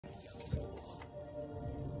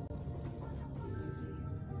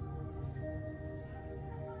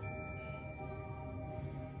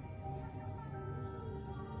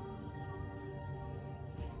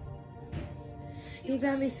You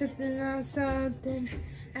got me sitting on something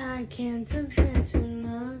I can't depend to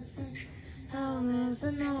nothing. I'll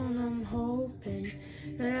never know, I'm hoping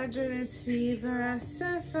that after this fever I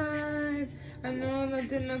survive. I know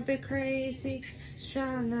nothing a bit crazy,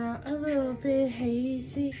 trying out a little bit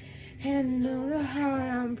hazy. And know the heart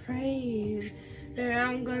I'm praying that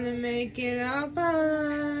I'm gonna make it out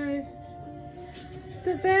alive.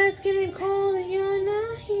 The bed's getting cold and you're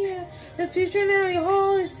not here. The future now you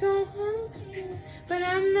hold is so unclear. But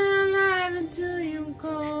I'm not alive until you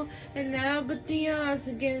go. And now but the odds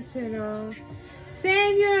against it all.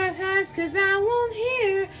 Save your advice cause I won't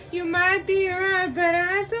hear. You might be right but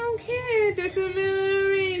I don't care. There's a million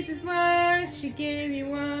reasons why she gave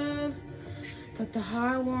you up. But the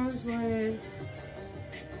heart wants what it.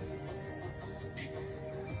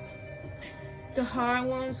 The heart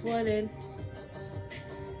wants what it.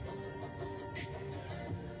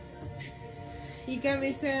 You got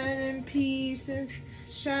me turning in pieces,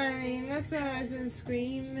 shining my stars and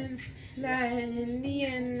screaming, lying in the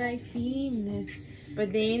end like Venus.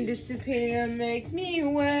 But they ain't disappear, make me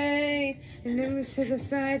wait. And then we set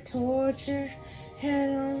aside torture, head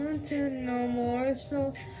on to no more,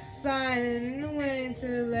 so flying away to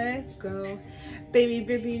let go. Baby,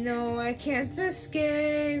 baby, no, I can't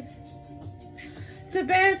escape. The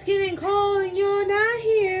bed's getting cold and you're not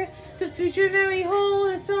here. The future that we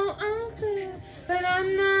hold is so unclear. But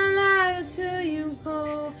I'm not alive until you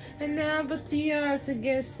go. And now but the odds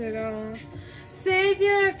against it all. Save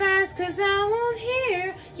your advice cause I won't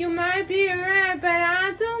hear. You might be right but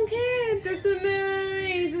I don't care. There's a million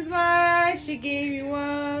reasons why she gave you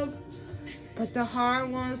up. But the heart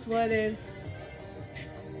wants what it.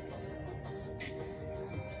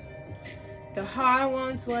 The heart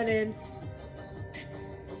wants what it.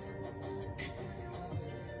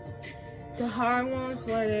 The heart wants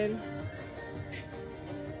what it.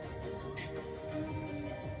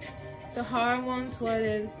 The heart wants what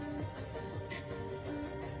it.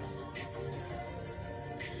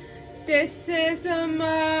 This is a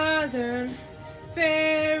modern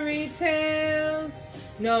fairy tale.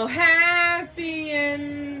 No happy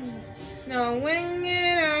ends, no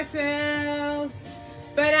winging ourselves.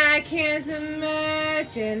 But I can't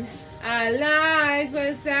imagine a life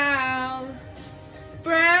without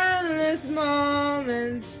breathless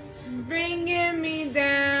moments bringing me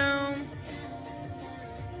down.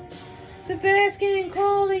 The bed's getting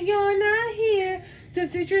cold and you're not here. The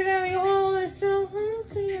future that we hold is so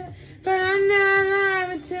unclear. But I'm not alive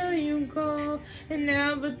until you go. And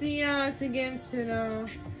now but the odds against it all.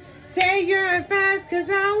 Say your advice cause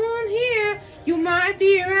I won't hear. You might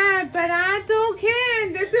be right but I don't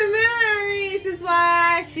care. There's a million reasons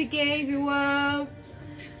why she gave you up.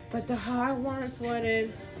 But the heart wants what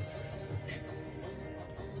it.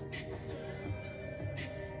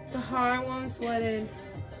 The heart wants what it.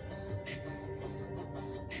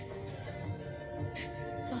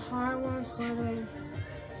 The heart wants what it.